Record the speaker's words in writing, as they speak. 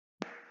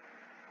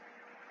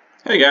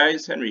Hey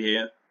guys, Henry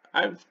here.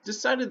 I've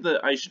decided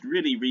that I should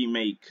really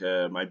remake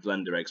my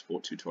Blender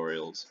export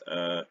tutorials,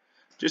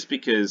 just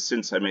because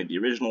since I made the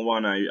original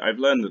one, I've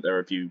learned that there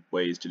are a few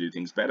ways to do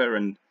things better,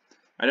 and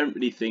I don't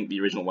really think the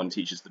original one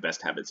teaches the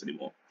best habits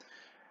anymore.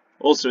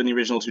 Also, in the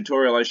original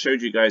tutorial, I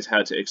showed you guys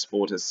how to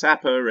export as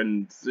Sapper,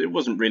 and it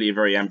wasn't really a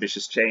very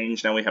ambitious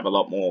change. Now we have a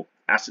lot more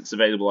assets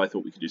available. I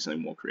thought we could do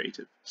something more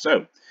creative.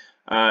 So,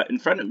 in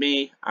front of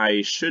me,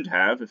 I should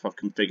have, if I've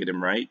configured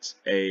him right,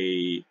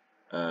 a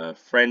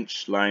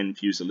French line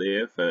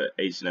Fusilier for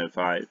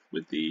 1805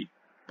 with the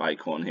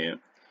bicorn here.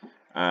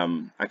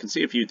 I can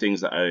see a few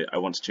things that I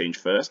want to change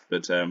first,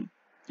 but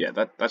yeah,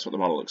 that's what the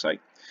model looks like.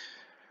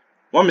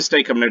 One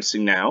mistake I'm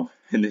noticing now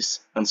in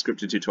this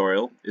unscripted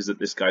tutorial is that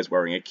this guy's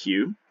wearing a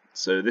Q.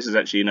 So this is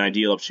actually an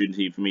ideal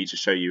opportunity for me to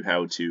show you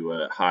how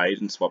to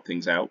hide and swap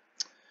things out.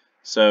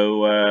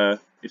 So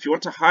if you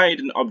want to hide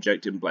an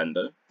object in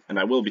Blender, and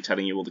I will be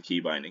telling you all the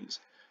key bindings,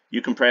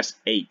 you can press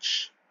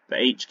H, the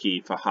H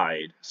key for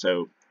hide.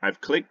 So I've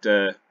clicked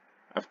on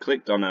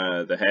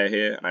the hair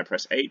here, and I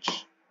press H.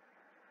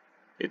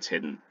 It's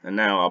hidden, and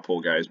now our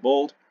poor guy is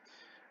bald.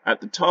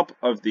 At the top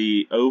of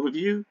the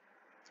overview,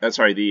 the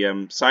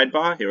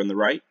sidebar here on the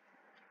right,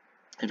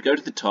 if you go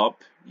to the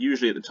top,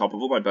 usually at the top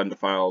of all my Blender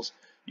files,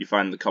 you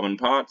find the common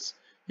parts.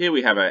 Here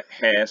we have a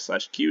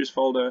hair/cues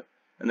folder,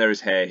 and there is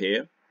hair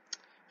here.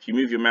 If you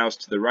move your mouse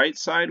to the right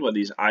side where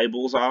these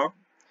eyeballs are,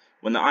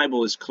 when the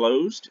eyeball is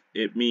closed,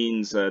 it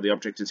means the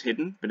object is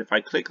hidden, but if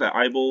I click that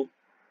eyeball,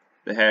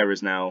 the hair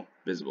is now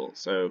visible.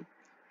 So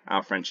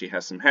our Frenchie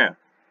has some hair.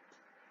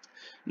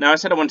 Now I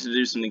said I wanted to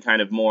do something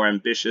kind of more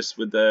ambitious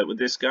with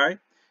this guy.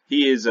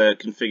 He is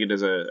configured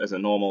as a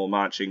normal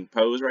marching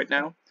pose right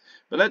now,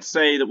 but let's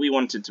say that we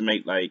wanted to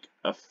make like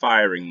a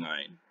firing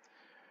line.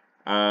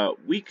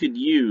 We could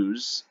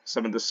use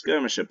some of the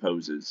skirmisher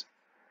poses.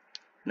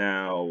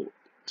 Now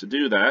to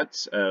do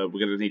that, we're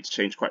going to need to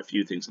change quite a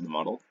few things in the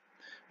model.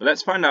 But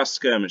let's find our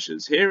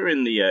skirmishers. Here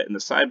in the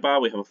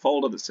sidebar, we have a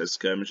folder that says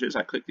skirmishers.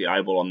 I click the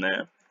eyeball on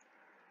there,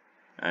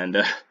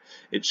 and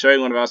it's showing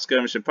one of our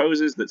skirmisher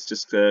poses that's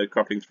just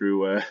cropping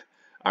through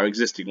our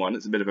existing one.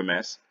 It's a bit of a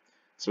mess.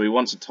 So we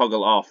want to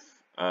toggle off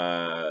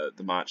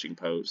the marching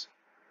pose.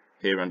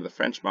 Here under the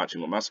French marching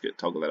with musket,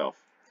 toggle that off.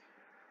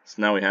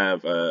 So now we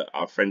have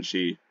our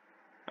Frenchie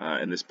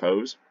in this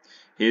pose.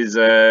 His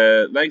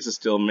legs are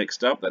still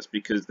mixed up. That's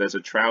because there's a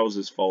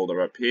trousers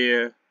folder up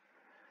here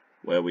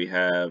where we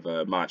have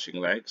marching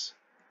legs.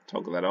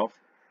 Toggle that off.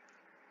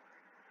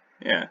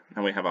 Yeah,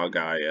 now we have our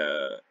guy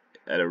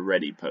at a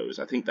ready pose.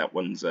 I think that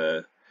one's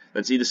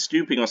that's either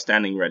stooping or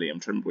standing ready. I'm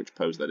trying to remember which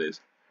pose that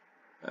is.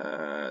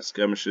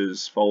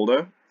 Skirmishers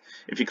folder.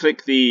 If you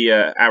click the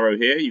arrow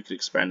here, you can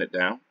expand it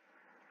down.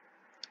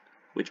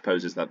 Which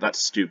pose is that?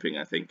 That's stooping,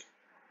 I think.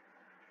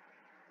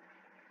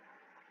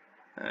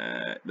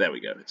 There we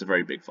go. It's a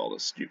very big folder,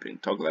 stooping.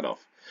 Toggle that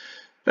off.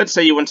 Let's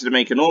say you wanted to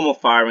make a normal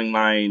firing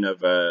line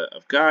of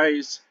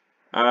guys.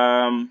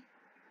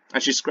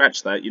 Actually,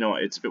 scratch that. You know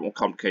what? It's a bit more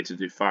complicated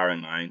to do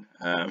firing line.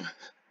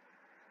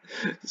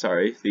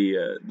 Sorry,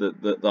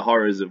 the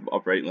horrors of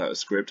operating without a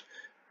script.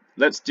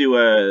 Let's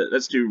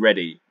do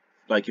ready.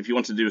 Like if you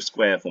want to do a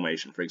square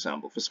formation, for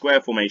example. For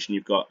square formation,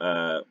 you've got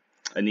a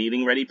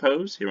kneeling ready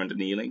pose here under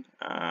kneeling.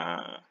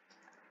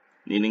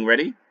 Kneeling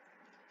ready.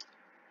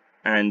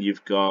 And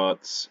you've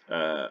got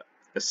a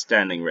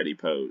standing ready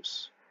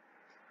pose.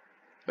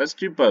 Let's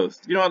do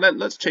both. You know what,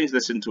 let's change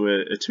this into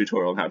a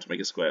tutorial on how to make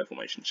a square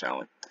formation,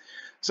 shall we?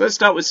 So let's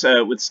start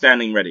with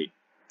standing ready.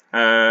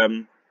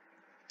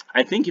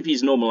 I think if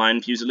he's normal line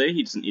Fusilier,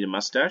 he doesn't need a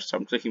mustache, so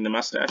I'm clicking the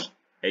mustache,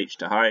 H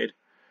to hide.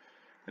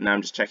 And now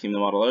I'm just checking the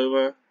model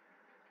over.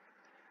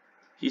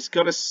 He's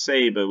got a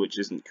saber, which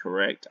isn't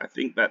correct. I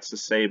think that's the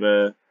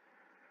saber.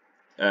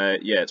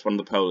 Yeah, it's one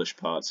of the Polish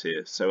parts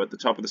here. So at the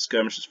top of the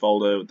skirmishers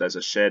folder, there's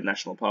a shared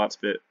national parts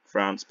bit.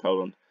 France,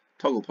 Poland.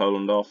 Toggle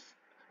Poland off.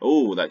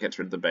 Oh, that gets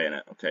rid of the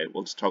bayonet. Okay,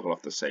 we'll just toggle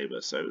off the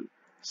saber. So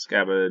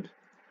scabbard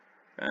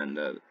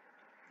and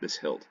this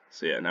hilt.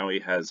 So yeah, now he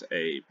has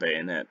a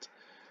bayonet.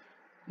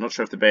 I'm not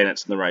sure if the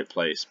bayonet's in the right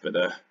place, but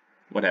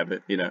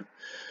whatever, you know.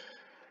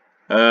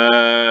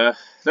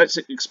 Let's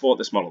export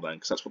this model then,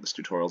 because that's what this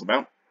tutorial's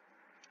about.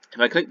 If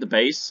I click the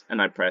base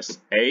and I press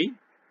A,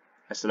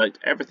 I select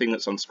everything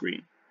that's on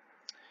screen.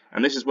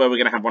 And this is where we're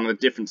going to have one of the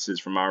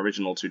differences from our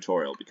original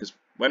tutorial, because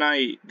when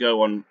I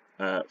go on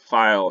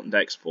File and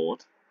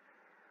Export,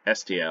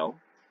 STL,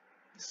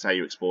 this is how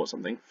you export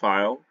something,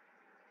 File,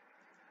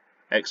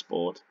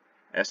 Export,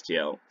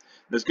 STL.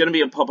 There's going to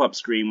be a pop-up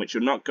screen which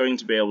you're not going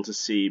to be able to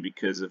see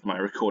because of my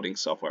recording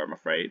software, I'm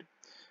afraid.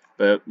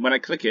 But when I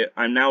click it,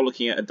 I'm now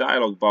looking at a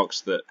dialog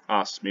box that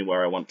asks me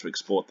where I want to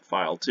export the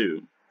file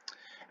to.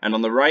 And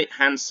on the right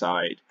hand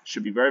side,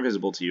 should be very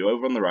visible to you,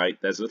 over on the right,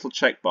 there's a little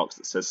checkbox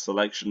that says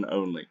selection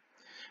only.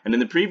 And in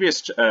the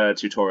previous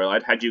tutorial,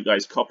 I'd had you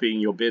guys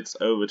copying your bits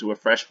over to a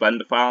fresh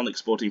Blender file and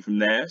exporting from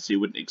there, so you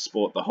wouldn't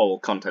export the whole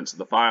contents of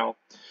the file.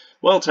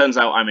 Well, it turns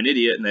out I'm an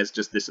idiot and there's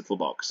just this little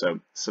box.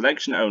 So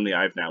selection only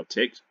I've now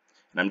ticked.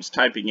 And I'm just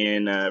typing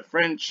in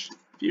French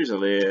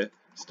Fusilier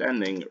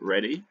standing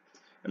ready.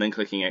 and then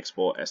clicking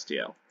Export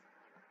STL.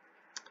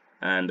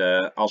 And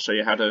I'll show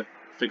you how to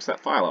fix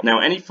that file up. Now,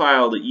 any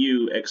file that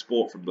you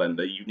export from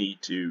Blender, you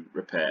need to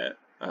repair,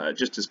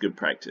 just as good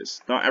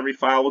practice. Not every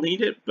file will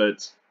need it,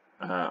 but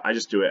I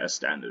just do it as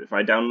standard. If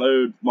I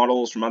download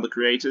models from other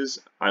creators,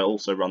 I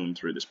also run them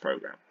through this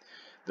program.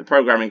 The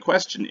program in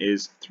question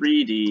is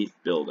 3D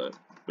Builder,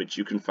 which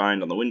you can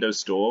find on the Windows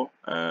Store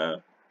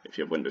if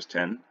you have Windows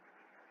 10.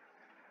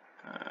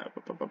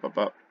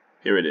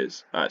 Here it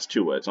is. It's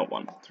 2 words, not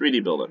 1.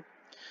 3D Builder.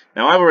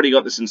 Now, I've already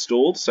got this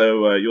installed,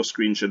 so your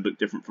screen should look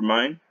different from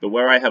mine. But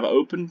where I have it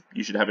open,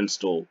 you should have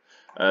installed.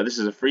 This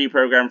is a free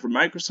program from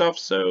Microsoft,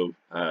 so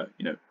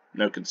you know,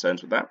 no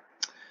concerns with that.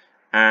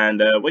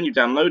 And when you've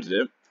downloaded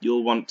it,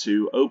 you'll want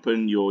to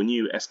open your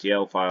new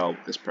STL file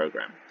with this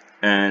program.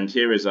 And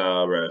here is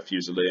our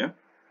Fusilier.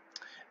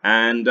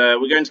 And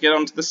we're going to get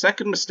on to the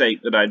second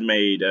mistake that I'd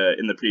made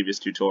in the previous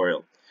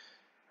tutorial.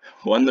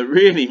 One that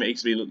really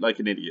makes me look like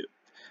an idiot.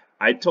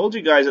 I told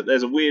you guys that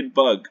there's a weird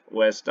bug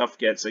where stuff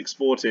gets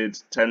exported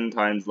 10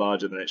 times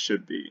larger than it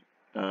should be.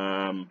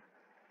 The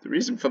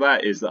reason for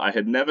that is that I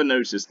had never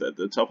noticed that at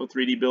the top of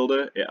 3D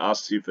Builder, it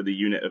asks you for the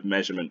unit of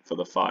measurement for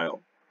the file.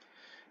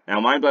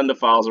 Now, my Blender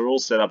files are all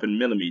set up in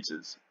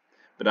millimeters,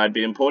 but I'd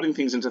be importing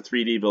things into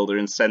 3D Builder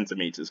in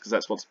centimeters, because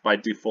that's what's by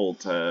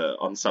default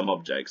on some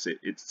objects.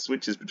 It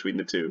switches between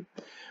the two.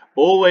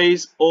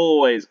 Always,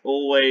 always,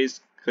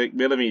 always click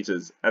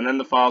millimeters, and then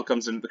the file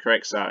comes in at the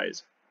correct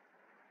size.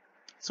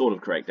 Sort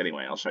of correct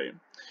anyway, I'll show you.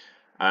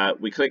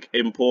 We click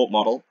Import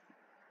Model,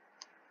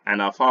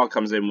 and our file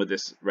comes in with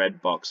this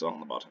red box on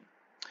the bottom.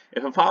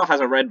 If a file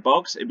has a red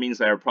box, it means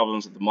there are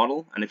problems with the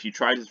model, and if you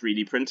try to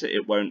 3D print it,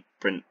 it won't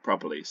print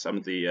properly. Some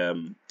of the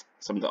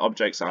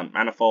objects aren't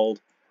manifold.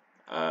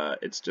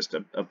 It's just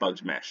a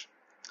bugged mesh.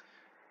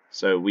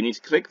 So we need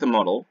to click the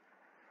model,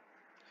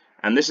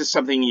 and this is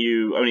something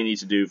you only need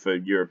to do for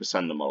Europe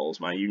Asunder models.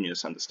 My Union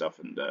Asunder stuff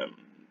and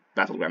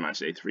Battleground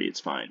 1983, it's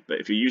fine.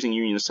 But if you're using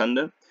Union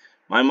Asunder,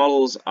 my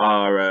models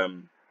are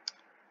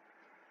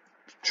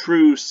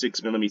true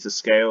 6mm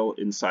scale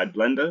inside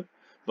Blender,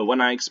 but when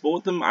I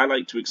export them, I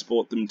like to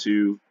export them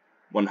to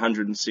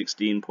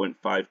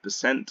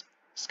 116.5%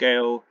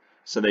 scale,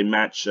 so they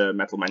match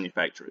metal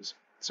manufacturers.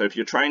 So if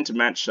you're trying to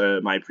match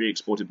my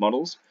pre-exported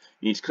models,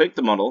 you need to click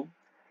the model,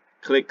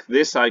 click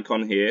this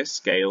icon here,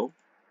 Scale,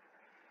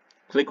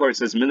 click where it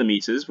says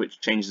millimeters, which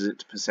changes it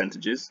to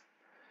percentages,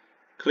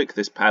 click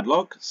this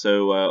padlock,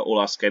 so all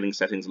our scaling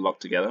settings are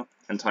locked together,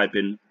 and type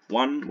in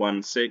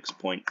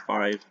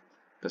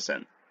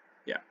 116.5%.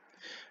 Yeah.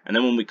 And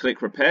then when we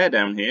click Repair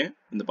down here,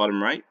 in the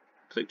bottom right,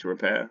 click to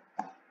repair,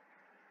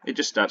 it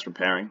just starts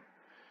repairing.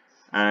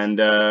 And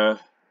I'll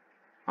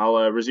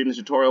resume the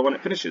tutorial when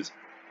it finishes.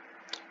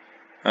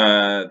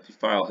 The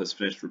file has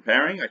finished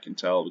repairing. I can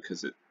tell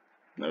because it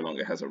no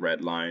longer has a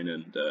red line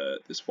and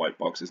this white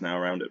box is now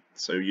around it.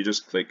 So you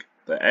just click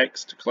the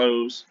X to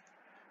close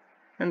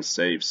and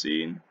save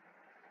scene,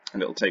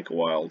 and it'll take a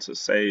while to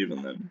save,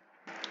 and then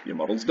your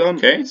model's done.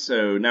 Okay,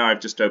 so now I've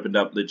just opened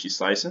up Litchi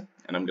Slicer,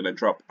 and I'm going to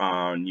drop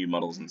our new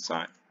models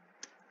inside.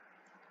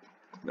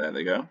 There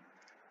they go.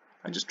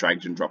 I just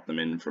dragged and dropped them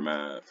in from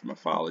a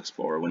File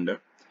Explorer window.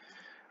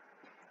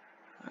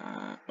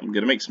 I'm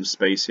going to make some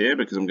space here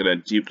because I'm going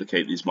to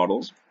duplicate these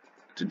models.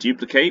 To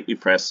duplicate, we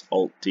press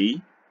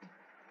Alt-D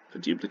for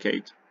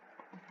duplicate.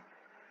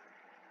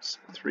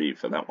 3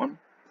 for that one.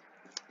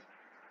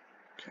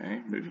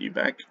 Okay, move you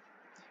back.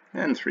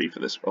 And 3 for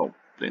this. Oh,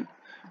 then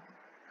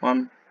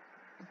 1,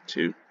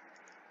 2,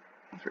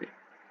 3.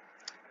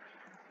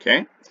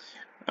 Okay.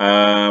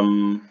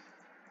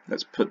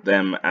 Let's put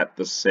them at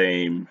the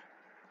same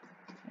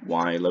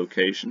Y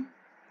location.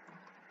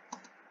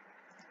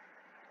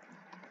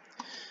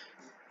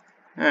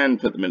 And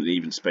put them in an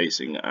even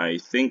spacing. I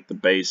think the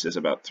base is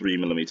about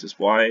 3mm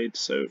wide,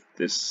 so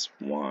this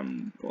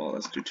one, well,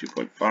 let's do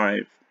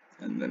 2.5,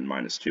 and then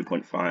minus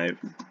 2.5.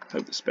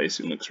 Hope the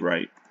spacing looks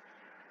right,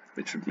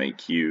 which would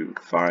make you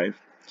 5.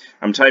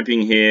 I'm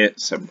typing here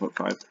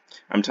 7.5.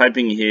 I'm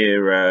typing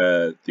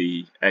here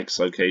the X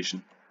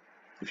location.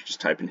 If you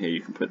just type in here,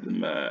 you can put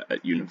them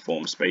at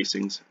uniform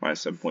spacings,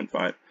 minus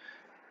 7.5.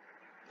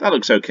 That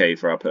looks okay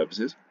for our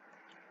purposes.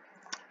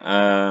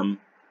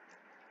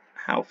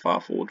 How far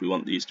forward we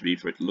want these to be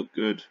for it to look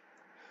good?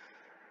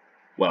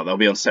 Well, they'll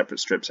be on separate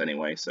strips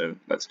anyway, so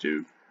let's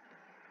do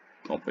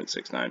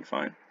 0.69,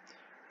 fine.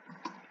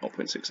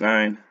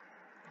 0.69,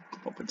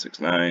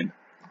 0.69,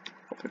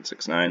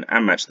 0.69,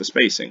 and match the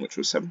spacing, which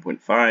was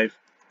 7.5,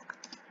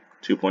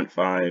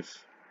 2.5,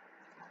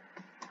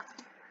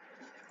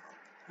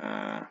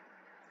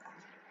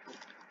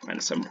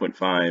 minus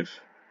 7.5,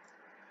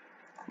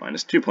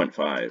 minus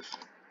 2.5.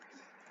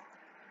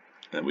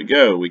 There we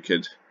go. We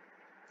could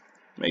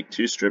make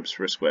 2 strips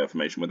for a square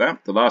formation with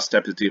that. The last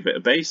step is to give it a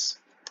base.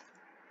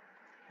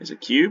 Is a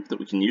cube that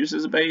we can use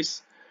as a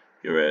base.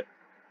 You're at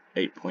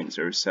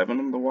 8.07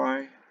 on the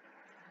Y.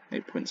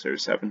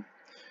 8.07.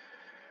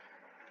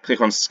 Click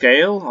on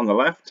Scale on the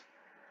left.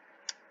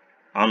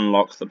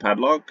 Unlock the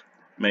padlock.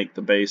 Make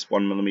the base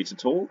 1mm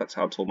tall. That's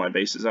how tall my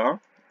bases are,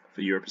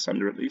 for Europe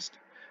Asunder at least.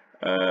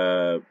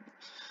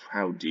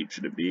 How deep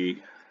should it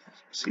be?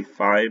 See,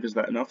 5, is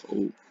that enough?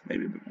 Oh,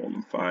 maybe a bit more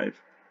than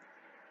 5.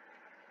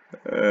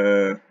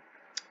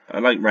 I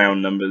like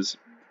round numbers.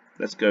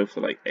 Let's go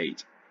for like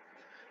 8.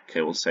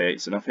 Okay, we'll say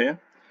 8's enough here.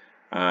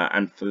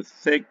 And for the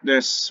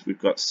thickness, we've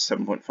got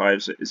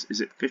 7.5. So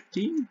is it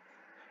 15?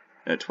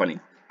 20.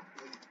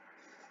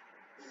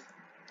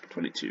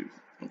 22.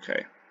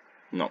 Okay.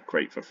 Not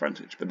great for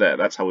frontage, but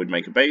that's how we'd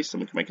make a base,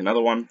 and we can make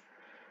another one.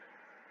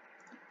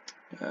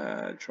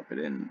 Drop it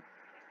in.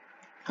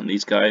 And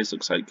these guys,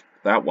 looks like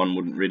that one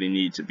wouldn't really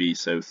need to be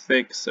so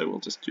thick, so we'll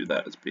just do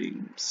that as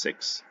being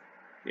 6.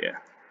 Yeah.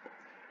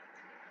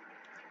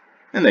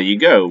 And there you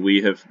go.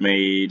 We have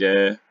made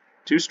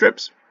 2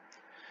 strips.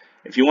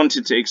 If you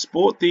wanted to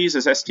export these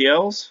as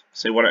STLs,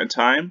 say one at a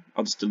time,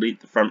 I'll just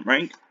delete the front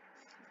rank.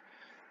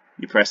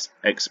 You press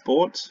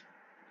export,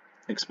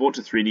 export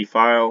to 3D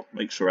file,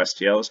 make sure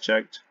STL is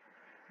checked,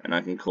 and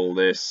I can call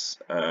this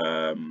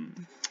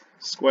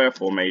square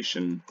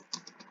formation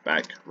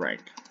back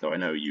rank, though I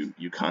know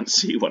you can't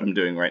see what I'm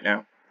doing right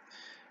now.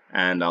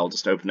 And I'll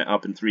just open it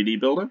up in 3D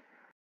Builder.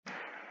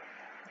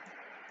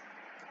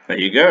 There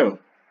you go.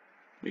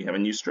 We have a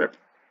new strip,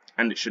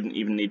 and it shouldn't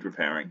even need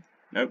repairing.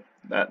 Nope,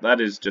 that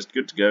is just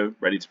good to go,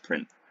 ready to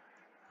print.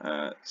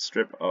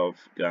 Strip of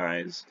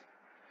guys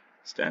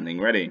standing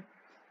ready.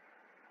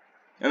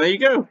 And there you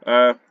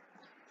go.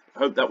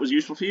 Hope that was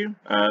useful for you.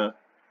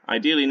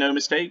 Ideally, no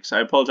mistakes. I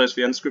apologize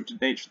for the unscripted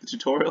nature of the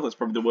tutorial. That's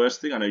probably the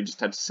worst thing. I know you just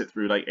had to sit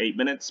through like 8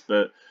 minutes,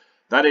 but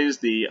that is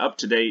the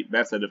up-to-date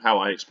method of how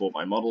I export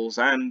my models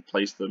and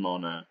place them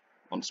on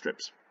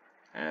strips.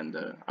 And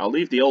I'll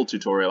leave the old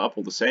tutorial up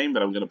all the same,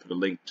 but I'm going to put a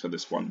link to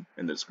this one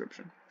in the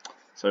description.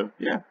 So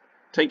yeah,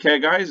 take care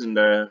guys, and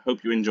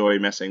hope you enjoy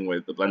messing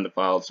with the Blender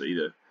files for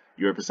either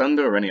Europe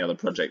Asunder or any other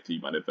project that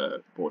you might have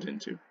brought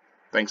into.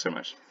 Thanks so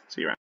much. See you around.